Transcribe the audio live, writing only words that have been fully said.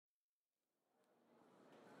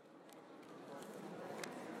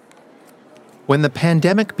When the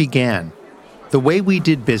pandemic began, the way we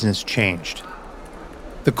did business changed.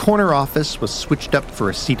 The corner office was switched up for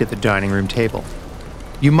a seat at the dining room table.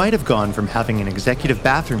 You might have gone from having an executive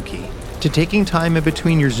bathroom key to taking time in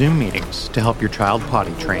between your Zoom meetings to help your child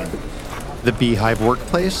potty train. The Beehive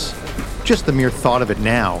workplace? Just the mere thought of it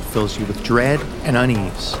now fills you with dread and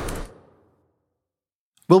unease.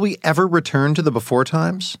 Will we ever return to the before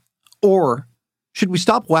times? Or should we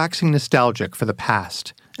stop waxing nostalgic for the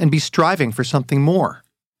past and be striving for something more?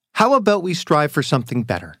 How about we strive for something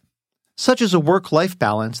better, such as a work-life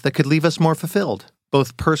balance that could leave us more fulfilled,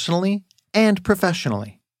 both personally and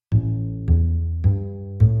professionally?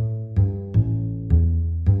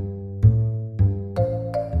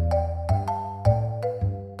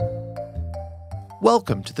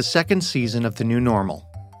 Welcome to the second season of The New Normal,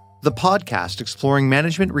 the podcast exploring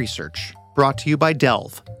management research, brought to you by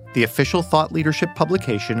Delve, the official thought leadership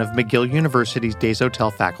publication of McGill University's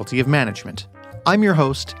Desautels Faculty of Management. I'm your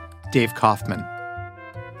host, Dave Kaufman.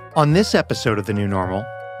 On this episode of The New Normal,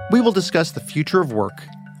 we will discuss the future of work,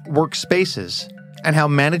 workspaces, and how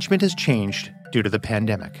management has changed due to the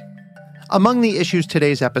pandemic. Among the issues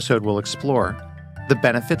today's episode will explore: the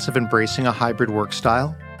benefits of embracing a hybrid work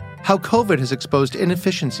style, how COVID has exposed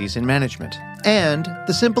inefficiencies in management, and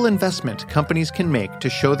the simple investment companies can make to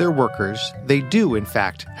show their workers they do, in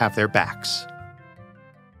fact, have their backs.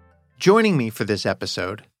 Joining me for this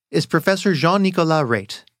episode is Professor Jean-Nicolas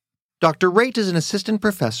Reyt. Dr. Reyt is an assistant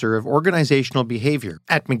professor of organizational behavior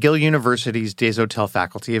at McGill University's Desautels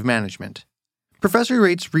Faculty of Management. Professor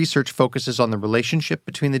Reyt's research focuses on the relationship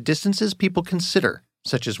between the distances people consider,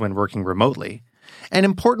 such as when working remotely, and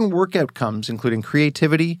important work outcomes including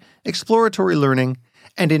creativity, exploratory learning,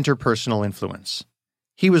 and interpersonal influence.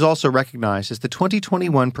 He was also recognized as the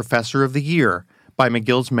 2021 Professor of the Year by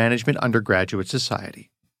McGill's Management Undergraduate Society.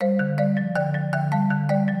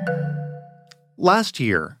 Last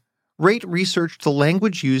year, Reyt researched the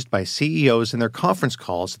language used by CEOs in their conference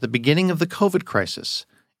calls at the beginning of the COVID crisis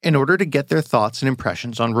in order to get their thoughts and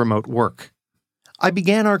impressions on remote work. I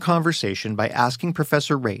began our conversation by asking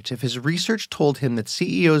Professor Reyt if his research told him that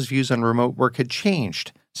CEOs' views on remote work had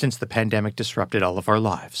changed since the pandemic disrupted all of our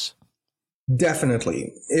lives.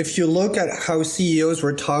 Definitely. If you look at how CEOs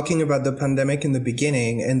were talking about the pandemic in the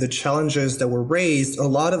beginning and the challenges that were raised, a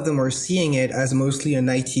lot of them were seeing it as mostly an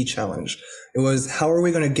IT challenge. It was, how are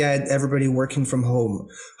we going to get everybody working from home?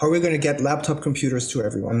 How are we going to get laptop computers to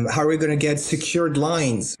everyone? How are we going to get secured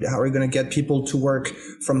lines? How are we going to get people to work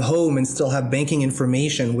from home and still have banking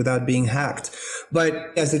information without being hacked?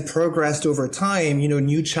 But as it progressed over time,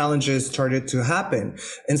 new challenges started to happen.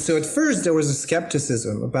 And so at first there was a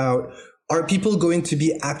skepticism about, are people going to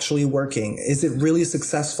be actually working? Is it really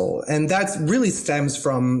successful? And that really stems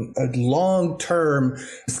from a long-term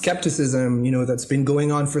skepticism, that's been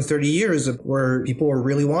going on for 30 years, where people are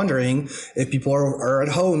really wondering if people are at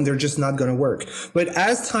home, they're just not going to work. But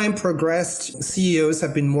as time progressed, CEOs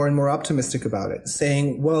have been more and more optimistic about it,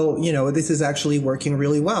 saying, well, this is actually working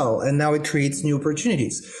really well. And now it creates new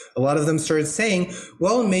opportunities. A lot of them started saying,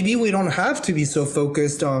 well, maybe we don't have to be so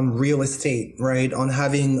focused on real estate, right? On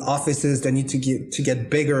having offices that need to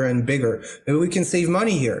get bigger and bigger. Maybe we can save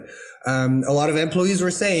money here. A lot of employees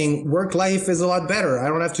were saying work life is a lot better. I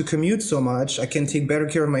don't have to commute so much. I can take better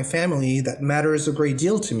care of my family. That matters a great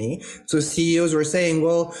deal to me. So CEOs were saying,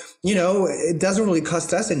 well, it doesn't really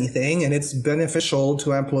cost us anything and it's beneficial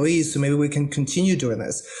to employees. So maybe we can continue doing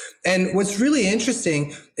this. And what's really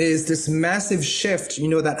interesting is this massive shift,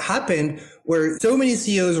 that happened where so many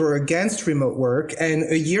CEOs were against remote work. And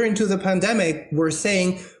a year into the pandemic, we're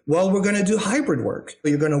saying, well, we're going to do hybrid work.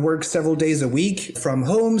 You're going to work several days a week from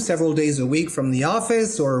home, several days a week from the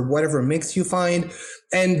office, or whatever mix you find.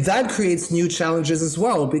 And that creates new challenges as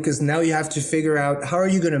well, because now you have to figure out how are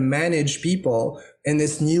you going to manage people in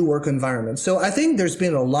this new work environment. So I think there's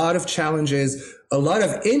been a lot of challenges, a lot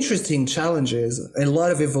of interesting challenges, and a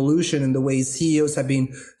lot of evolution in the way CEOs have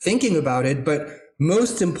been thinking about it. But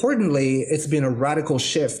most importantly, it's been a radical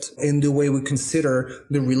shift in the way we consider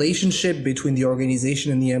the relationship between the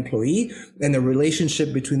organization and the employee, and the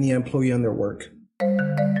relationship between the employee and their work.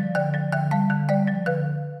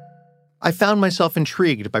 I found myself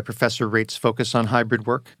intrigued by Professor Reyt's focus on hybrid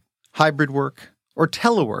work. Hybrid work, or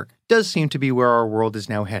telework, does seem to be where our world is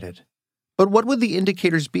now headed. But what would the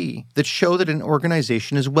indicators be that show that an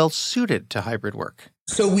organization is well suited to hybrid work?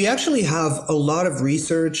 So we actually have a lot of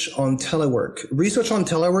research on telework. Research on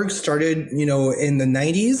telework started, in the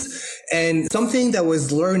 90s. And something that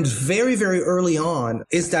was learned very, very early on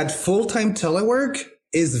is that full-time telework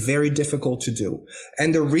is very difficult to do.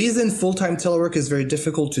 And the reason full-time telework is very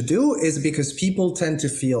difficult to do is because people tend to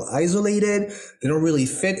feel isolated. They don't really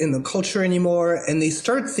fit in the culture anymore. And they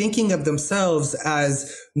start thinking of themselves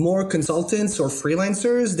as more consultants or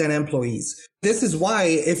freelancers than employees. This is why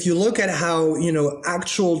if you look at how,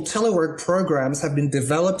 actual telework programs have been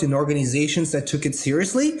developed in organizations that took it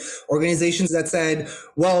seriously, organizations that said,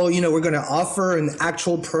 well, we're going to offer an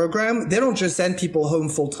actual program. They don't just send people home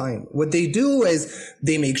full time. What they do is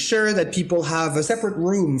they make sure that people have a separate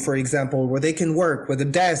room, for example, where they can work with a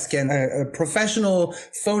desk and a professional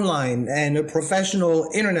phone line and a professional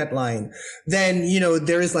internet line. Then,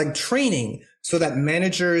 there is like training so that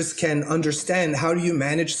managers can understand how do you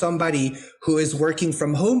manage somebody who is working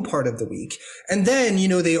from home part of the week. And then,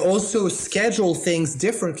 they also schedule things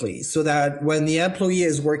differently so that when the employee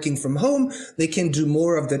is working from home, they can do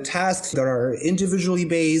more of the tasks that are individually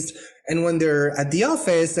based. And when they're at the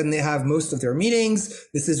office and they have most of their meetings,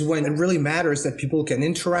 this is when it really matters that people can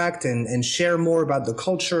interact and share more about the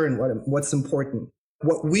culture and what's important.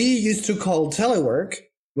 What we used to call telework,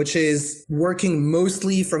 which is working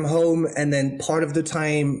mostly from home and then part of the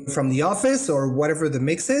time from the office or whatever the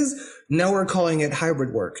mix is. Now we're calling it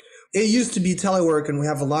hybrid work. It used to be telework, and we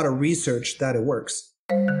have a lot of research that it works.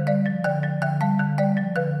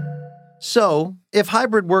 So, if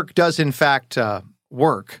hybrid work does in fact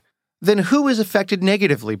work, then who is affected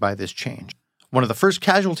negatively by this change? One of the first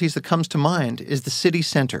casualties that comes to mind is the city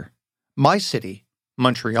center. My city,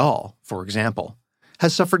 Montreal, for example,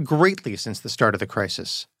 has suffered greatly since the start of the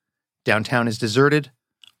crisis. Downtown is deserted,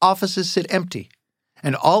 offices sit empty,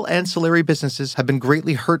 and all ancillary businesses have been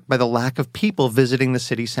greatly hurt by the lack of people visiting the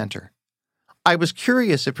city center. I was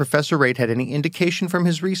curious if Professor Raitt had any indication from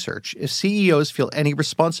his research if CEOs feel any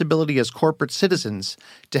responsibility as corporate citizens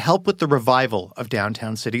to help with the revival of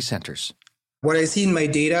downtown city centers. What I see in my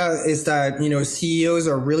data is that, CEOs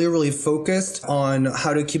are really, really focused on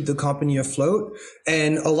how to keep the company afloat.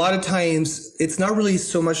 And a lot of times it's not really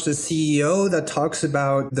so much the CEO that talks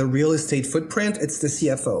about the real estate footprint. It's the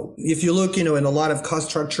CFO. If you look, in a lot of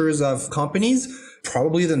cost structures of companies,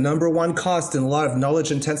 probably the number one cost in a lot of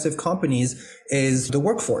knowledge intensive companies is the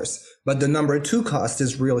workforce. But the number two cost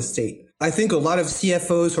is real estate. I think a lot of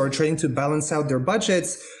CFOs who are trying to balance out their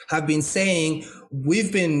budgets have been saying,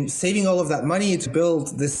 we've been saving all of that money to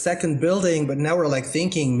build this second building, but now we're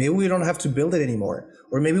thinking maybe we don't have to build it anymore,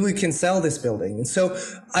 or maybe we can sell this building. And so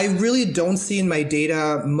I really don't see in my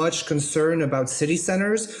data much concern about city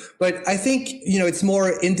centers, but I think, it's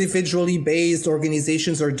more individually based.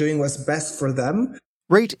 Organizations are doing what's best for them.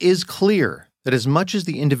 Raitt is clear that as much as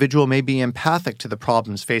the individual may be empathic to the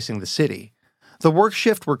problems facing the city, the work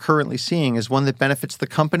shift we're currently seeing is one that benefits the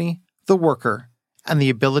company, the worker, and the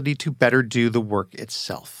ability to better do the work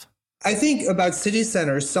itself. I think about city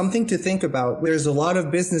centers, something to think about. There's a lot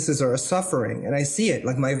of businesses that are suffering, and I see it.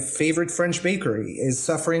 Like my favorite French bakery is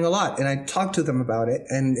suffering a lot, and I talk to them about it,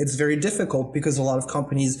 and it's very difficult because a lot of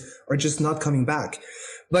companies are just not coming back.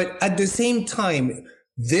 But at the same time,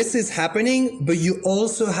 this is happening, but you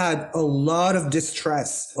also had a lot of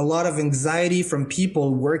distress, a lot of anxiety from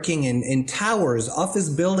people working in towers, office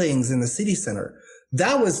buildings in the city center.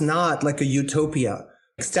 That was not like a utopia,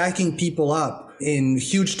 stacking people up in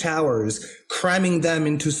huge towers, cramming them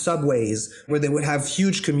into subways where they would have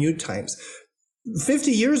huge commute times.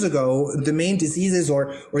 50 years ago, the main diseases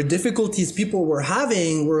or difficulties people were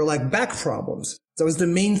having were like back problems. That was the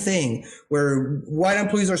main thing where what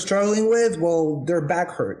employees are struggling with. Well, their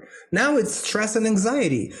back hurt. Now it's stress and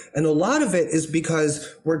anxiety. And a lot of it is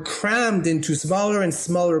because we're crammed into smaller and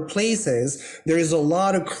smaller places. There is a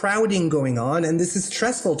lot of crowding going on, and this is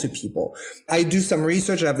stressful to people. I do some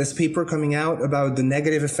research. I have this paper coming out about the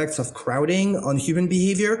negative effects of crowding on human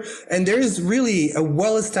behavior. And there is really a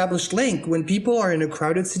well-established link. When people are in a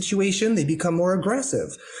crowded situation, they become more aggressive.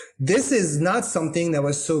 This is not something that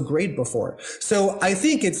was so great before. So I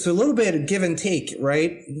think it's a little bit of give and take,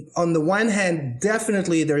 right? On the one hand,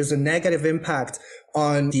 definitely there's a negative impact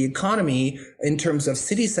on the economy in terms of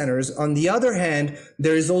city centers. On the other hand,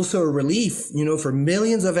 there is also a relief, for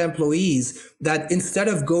millions of employees that instead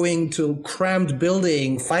of going to a crammed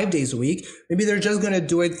building 5 days a week, maybe they're just going to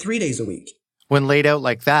do it 3 days a week. When laid out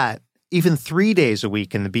like that, even 3 days a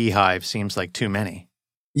week in the beehive seems like too many.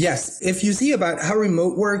 Yes. If you see about how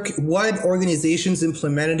remote work, what organizations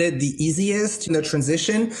implemented it the easiest in the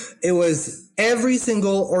transition, it was every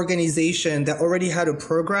single organization that already had a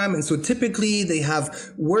program. And so typically they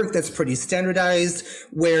have work that's pretty standardized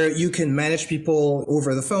where you can manage people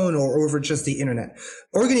over the phone or over just the internet.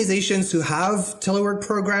 Organizations who have telework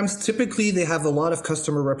programs, typically they have a lot of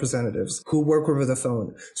customer representatives who work over the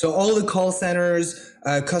phone. So all the call centers,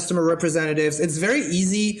 customer representatives, it's very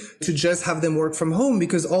easy to just have them work from home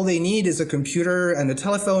because all they need is a computer and a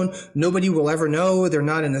telephone. Nobody will ever know. They're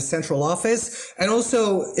not in a central office. And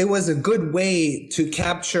also it was a good way to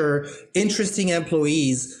capture interesting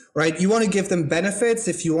employees, right? You want to give them benefits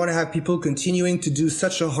if you want to have people continuing to do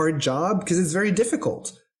such a hard job because it's very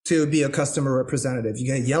difficult to be a customer representative. You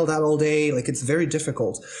get yelled at all day. Like it's very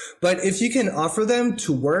difficult. But if you can offer them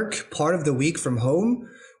to work part of the week from home,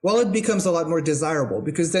 well, it becomes a lot more desirable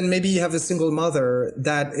because then maybe you have a single mother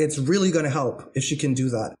that it's really going to help if she can do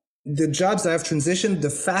that. The jobs that have transitioned the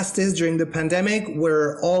fastest during the pandemic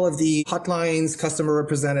were all of the hotlines, customer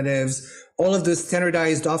representatives, all of the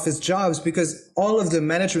standardized office jobs because all of the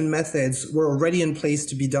management methods were already in place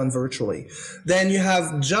to be done virtually. Then you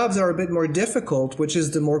have jobs that are a bit more difficult, which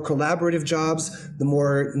is the more collaborative jobs, the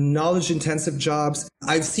more knowledge intensive jobs.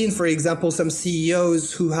 I've seen, for example, some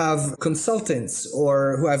CEOs who have consultants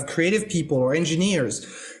or who have creative people or engineers.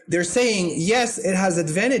 They're saying, yes, it has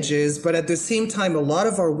advantages, but at the same time, a lot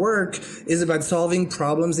of our work is about solving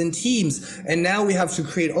problems in teams. And now we have to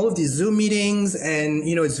create all of these Zoom meetings and,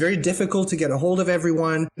 it's very difficult to get a hold of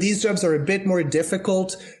everyone. These jobs are a bit more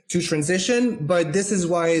difficult to transition, but this is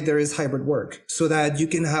why there is hybrid work so that you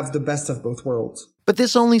can have the best of both worlds. But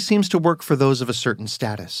this only seems to work for those of a certain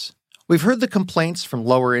status. We've heard the complaints from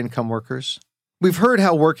lower income workers. We've heard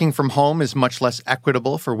how working from home is much less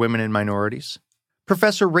equitable for women and minorities.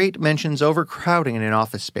 Professor Raitt mentions overcrowding in an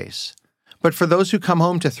office space. But for those who come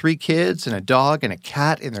home to 3 kids and a dog and a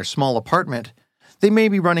cat in their small apartment, they may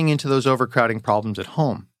be running into those overcrowding problems at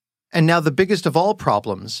home. And now the biggest of all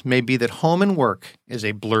problems may be that home and work is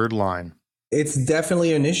a blurred line. It's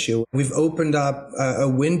definitely an issue. We've opened up a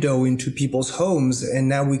window into people's homes, and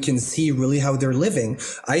now we can see really how they're living.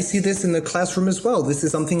 I see this in the classroom as well. This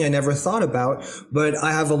is something I never thought about, but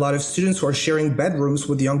I have a lot of students who are sharing bedrooms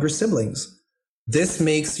with younger siblings. This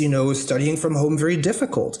makes, studying from home very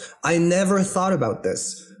difficult. I never thought about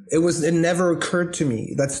this. It never occurred to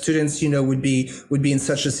me that students, would be in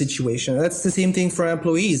such a situation. That's the same thing for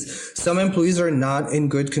employees. Some employees are not in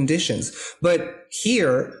good conditions. But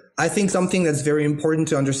here, I think something that's very important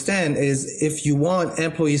to understand is if you want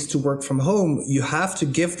employees to work from home, you have to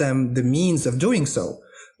give them the means of doing so.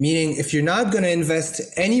 Meaning, if you're not going to invest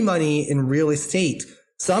any money in real estate,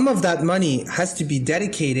 some of that money has to be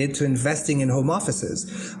dedicated to investing in home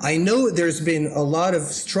offices. I know there's been a lot of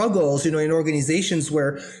struggles, in organizations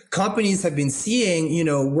where companies have been seeing,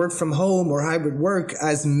 work from home or hybrid work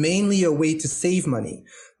as mainly a way to save money.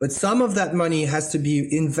 But some of that money has to be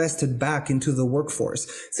invested back into the workforce.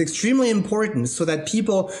 It's extremely important so that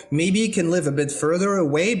people maybe can live a bit further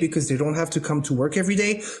away because they don't have to come to work every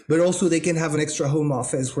day, but also they can have an extra home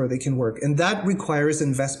office where they can work. And that requires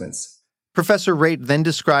investments. Professor Raitt then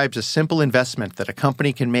describes a simple investment that a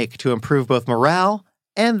company can make to improve both morale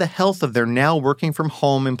and the health of their now working from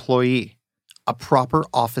home employee: a proper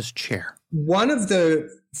office chair. One of the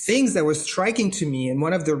things that was striking to me, and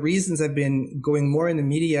one of the reasons I've been going more in the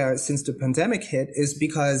media since the pandemic hit, is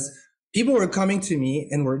because people were coming to me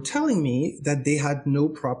and were telling me that they had no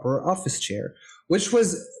proper office chair, which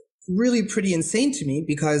was really pretty insane to me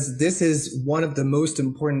because this is one of the most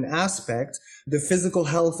important aspects. The physical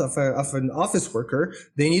health of an office worker,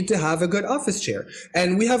 they need to have a good office chair.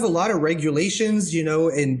 And we have a lot of regulations,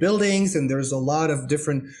 in buildings, and there's a lot of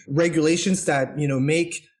different regulations that,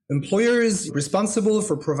 make employers responsible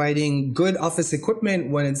for providing good office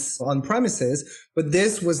equipment when it's on premises. But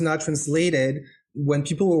this was not translated when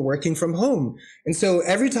people were working from home. And so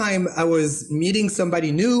every time I was meeting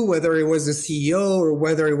somebody new, whether it was a CEO or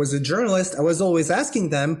whether it was a journalist, I was always asking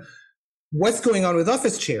them, what's going on with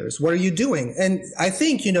office chairs? What are you doing? And I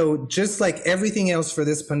think, just like everything else for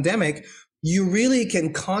this pandemic, you really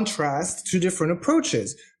can contrast two different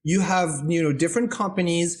approaches. You have, different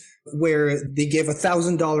companies where they give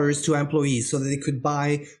 $1,000 to employees so that they could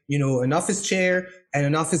buy, an office chair and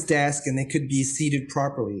an office desk and they could be seated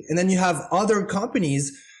properly. And then you have other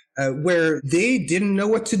companies where they didn't know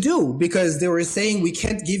what to do because they were saying, we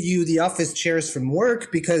can't give you the office chairs from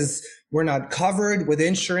work because we're not covered with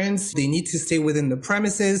insurance. They need to stay within the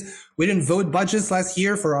premises. We didn't vote budgets last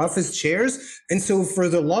year for office chairs. And so for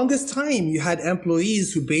the longest time, you had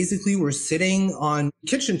employees who basically were sitting on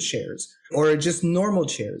kitchen chairs or just normal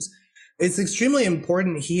chairs. It's extremely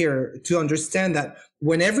important here to understand that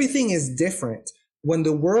when everything is different, When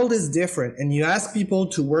the world is different and you ask people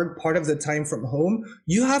to work part of the time from home,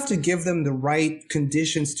 you have to give them the right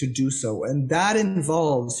conditions to do so. And that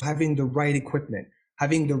involves having the right equipment,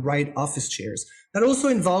 having the right office chairs. That also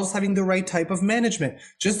involves having the right type of management.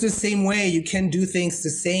 Just the same way you can do things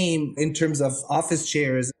the same in terms of office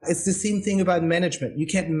chairs. It's the same thing about management. You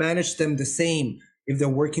can't manage them the same if they're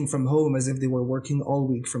working from home as if they were working all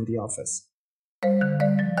week from the office.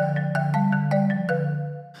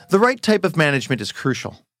 The right type of management is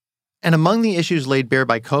crucial. And among the issues laid bare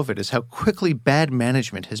by COVID is how quickly bad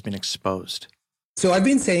management has been exposed. So I've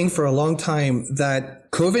been saying for a long time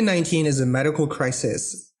that COVID-19 is a medical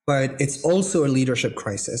crisis, but it's also a leadership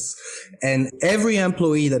crisis. And every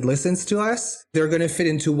employee that listens to us, they're going to fit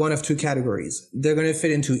into one of two categories. They're going to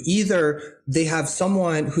fit into either they have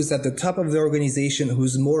someone who's at the top of the organization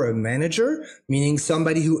who's more a manager, meaning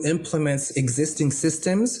somebody who implements existing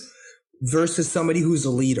systems, versus somebody who's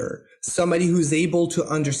a leader, somebody who's able to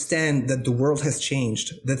understand that the world has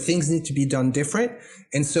changed, that things need to be done different.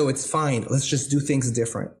 And so it's fine. Let's just do things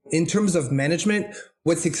different. In terms of management,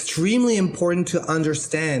 what's extremely important to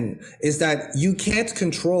understand is that you can't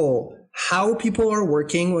control how people are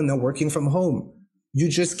working when they're working from home. You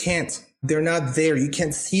just can't. They're not there. You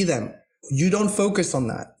can't see them. You don't focus on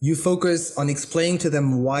that. You focus on explaining to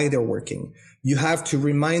them why they're working. You have to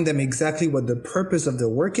remind them exactly what the purpose of their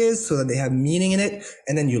work is so that they have meaning in it,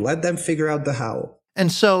 and then you let them figure out the how.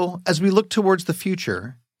 And so, as we look towards the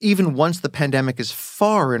future, even once the pandemic is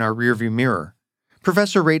far in our rearview mirror,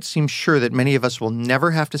 Professor Raitt seems sure that many of us will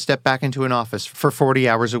never have to step back into an office for 40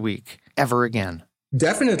 hours a week, ever again.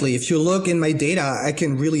 Definitely. If you look in my data, I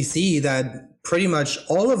can really see that pretty much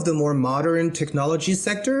all of the more modern technology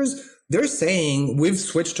sectors, they're saying we've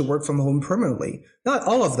switched to work from home permanently. Not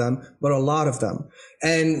all of them, but a lot of them.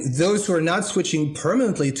 And those who are not switching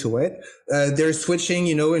permanently to it, they're switching,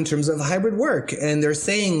 in terms of hybrid work. And they're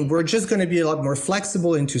saying we're just going to be a lot more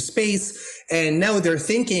flexible into space. And now they're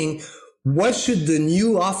thinking, what should the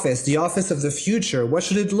new office, the office of the future, what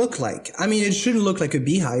should it look like? I mean, it shouldn't look like a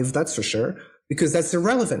beehive, that's for sure, because that's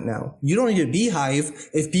irrelevant now. You don't need a beehive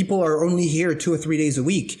if people are only here 2 or 3 days a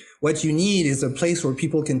week. What you need is a place where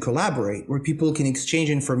people can collaborate, where people can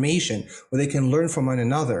exchange information, where they can learn from one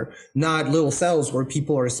another, not little cells where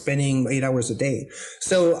people are spending 8 hours a day.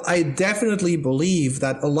 So I definitely believe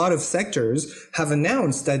that a lot of sectors have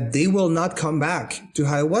announced that they will not come back to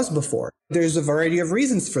how it was before. There's a variety of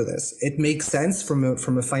reasons for this. It makes sense from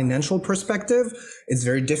a financial perspective. It's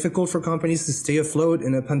very difficult for companies to stay afloat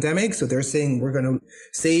in a pandemic. So they're saying we're going to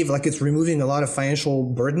save, like it's removing a lot of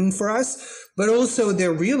financial burden for us. But also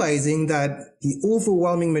they're realizing that the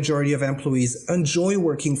overwhelming majority of employees enjoy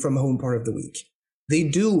working from home part of the week. They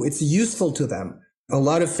do. It's useful to them. A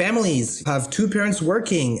lot of families have two parents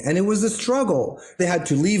working, and it was a struggle. They had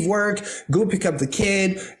to leave work, go pick up the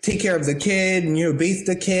kid, take care of the kid, bathe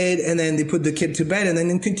the kid, and then they put the kid to bed and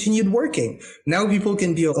then continued working. Now people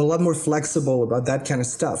can be a lot more flexible about that kind of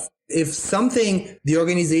stuff. If something the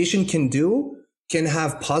organization can do can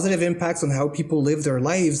have positive impacts on how people live their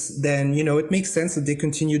lives, then, it makes sense that they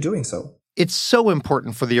continue doing so. It's so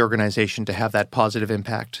important for the organization to have that positive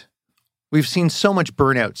impact. We've seen so much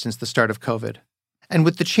burnout since the start of COVID. And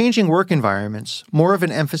with the changing work environments, more of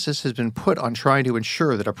an emphasis has been put on trying to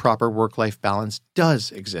ensure that a proper work-life balance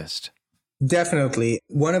does exist. Definitely.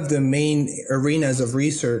 One of the main arenas of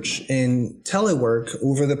research in telework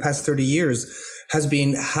over the past 30 years has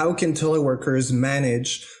been how can teleworkers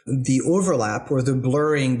manage the overlap or the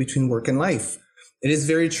blurring between work and life. It is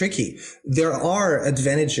very tricky. There are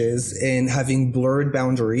advantages in having blurred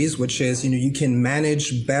boundaries, which is, you can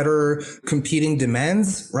manage better competing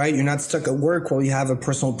demands, right? You're not stuck at work while you have a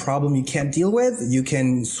personal problem you can't deal with. You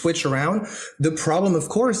can switch around. The problem, of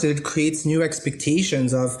course, it creates new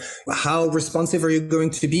expectations of how responsive are you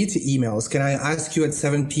going to be to emails? Can I ask you at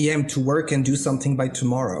 7 p.m. to work and do something by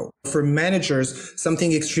tomorrow? For managers,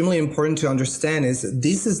 something extremely important to understand is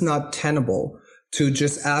this is not tenable to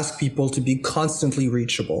just ask people to be constantly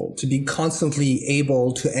reachable, to be constantly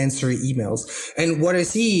able to answer emails. And what I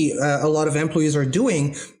see a lot of employees are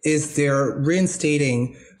doing is they're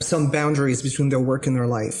reinstating some boundaries between their work and their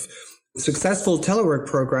life. Successful telework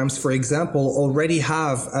programs, for example, already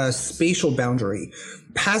have a spatial boundary.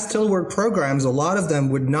 Past telework programs, a lot of them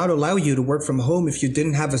would not allow you to work from home if you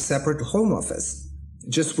didn't have a separate home office.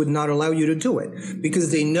 Just would not allow you to do it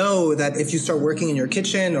because they know that if you start working in your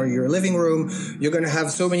kitchen or your living room, you're going to have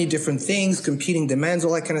so many different things, competing demands,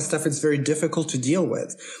 all that kind of stuff. It's very difficult to deal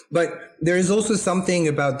with. But there is also something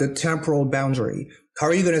about the temporal boundary. How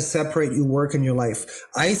are you going to separate your work and your life?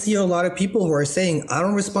 I see a lot of people who are saying, I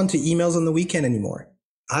don't respond to emails on the weekend anymore.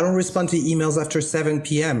 I don't respond to emails after 7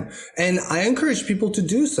 p.m. And I encourage people to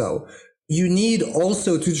do so. You need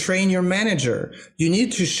also to train your manager. You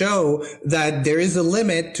need to show that there is a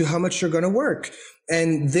limit to how much you're going to work.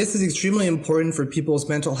 And this is extremely important for people's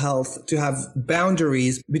mental health, to have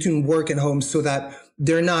boundaries between work and home so that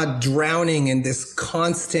they're not drowning in this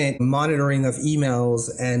constant monitoring of emails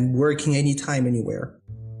and working anytime, anywhere.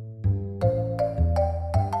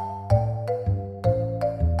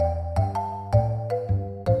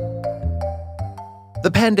 The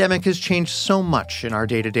pandemic has changed so much in our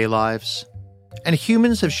day-to-day lives, and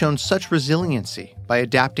humans have shown such resiliency by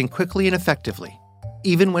adapting quickly and effectively,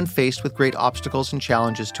 even when faced with great obstacles and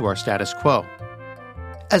challenges to our status quo.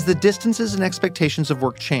 As the distances and expectations of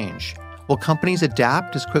work change, will companies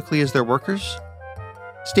adapt as quickly as their workers?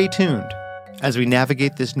 Stay tuned as we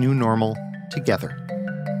navigate this new normal together.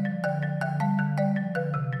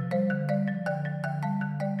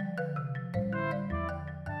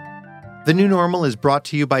 The New Normal is brought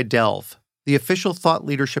to you by Delve, the official thought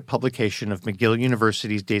leadership publication of McGill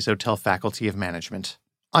University's Desautels Faculty of Management.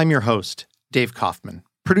 I'm your host, Dave Kaufman.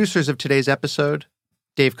 Producers of today's episode,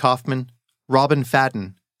 Dave Kaufman, Robin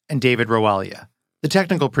Fadden, and David Rawalia. The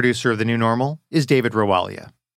technical producer of The New Normal is David Rawalia.